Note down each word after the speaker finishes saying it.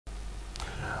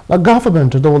The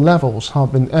government at all levels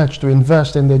have been urged to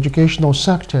invest in the educational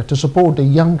sector to support the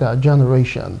younger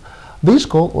generation. This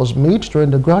call was made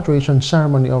during the graduation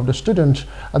ceremony of the students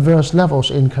at various levels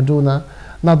in Kaduna.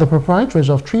 Now, the proprietress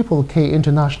of Triple K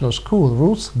International School,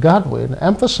 Ruth Godwin,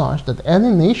 emphasized that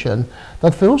any nation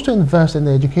that fails to invest in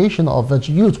the education of its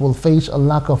youth will face a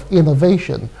lack of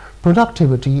innovation,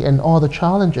 productivity, and other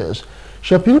challenges.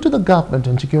 She appealed to the government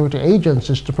and security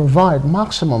agencies to provide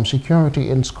maximum security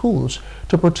in schools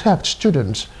to protect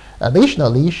students.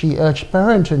 Additionally, she urged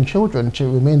parents and children to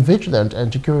remain vigilant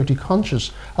and security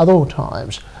conscious at all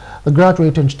times. The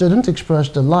graduating students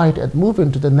expressed delight at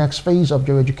moving to the next phase of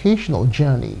their educational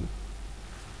journey.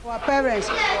 Our parents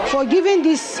for giving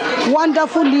these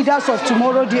wonderful leaders of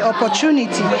tomorrow the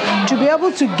opportunity to be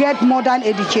able to get modern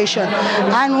education,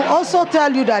 and we also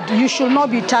tell you that you should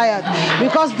not be tired,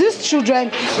 because these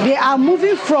children, they are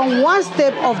moving from one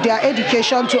step of their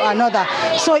education to another,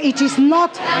 so it is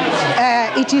not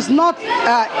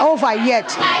over yet.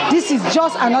 This is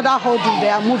just another hurdle. They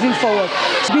are moving forward.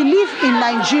 Believe in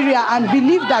Nigeria and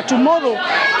believe that tomorrow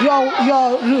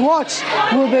your rewards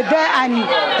will be there and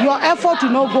your effort will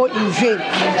not go in vain,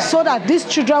 so that these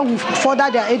children will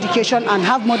further their education and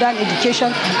have modern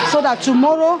education, so that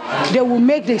tomorrow they will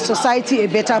make the society a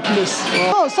better place.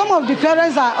 So some of the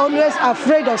parents are always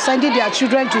afraid of sending their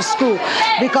children to school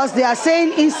because they are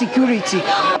saying insecurity.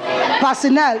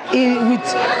 Personnel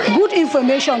with good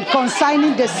information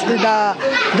concerning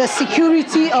the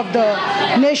security of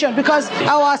the nation, because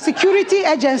our security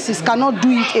agencies cannot do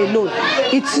it alone.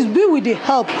 It should be with the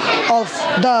help of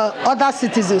the other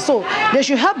citizens. So they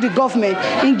should help the government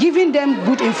in giving them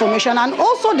good information, and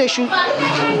also they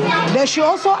should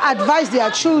also advise their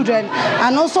children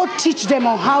and also teach them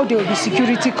on how they will be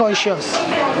security conscious.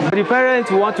 The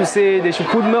parents want to say they should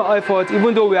put more effort,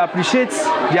 even though we appreciate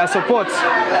their support.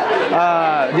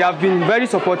 They have been very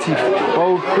supportive.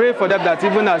 But we pray for them that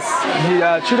even as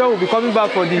the children will be coming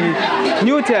back for the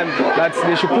new term, that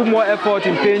they should put more effort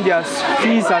in paying their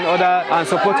fees and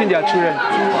supporting their children.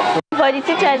 For the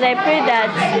teachers, I pray that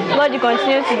God will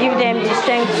continue to give them the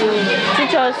strength to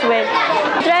teach us well.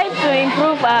 Try to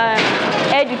improve our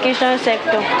education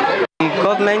sector. The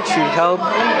government should help,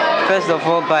 first of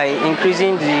all, by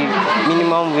increasing the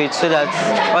minimum wage so that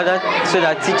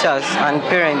teachers and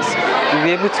parents will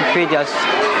be able to pay their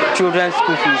children's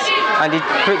school fees, and the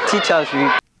teachers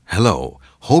will. Hello,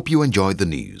 hope you enjoyed the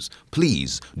news.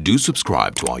 Please do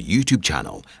subscribe to our YouTube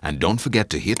channel and don't forget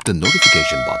to hit the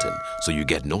notification button so you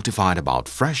get notified about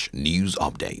fresh news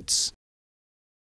updates.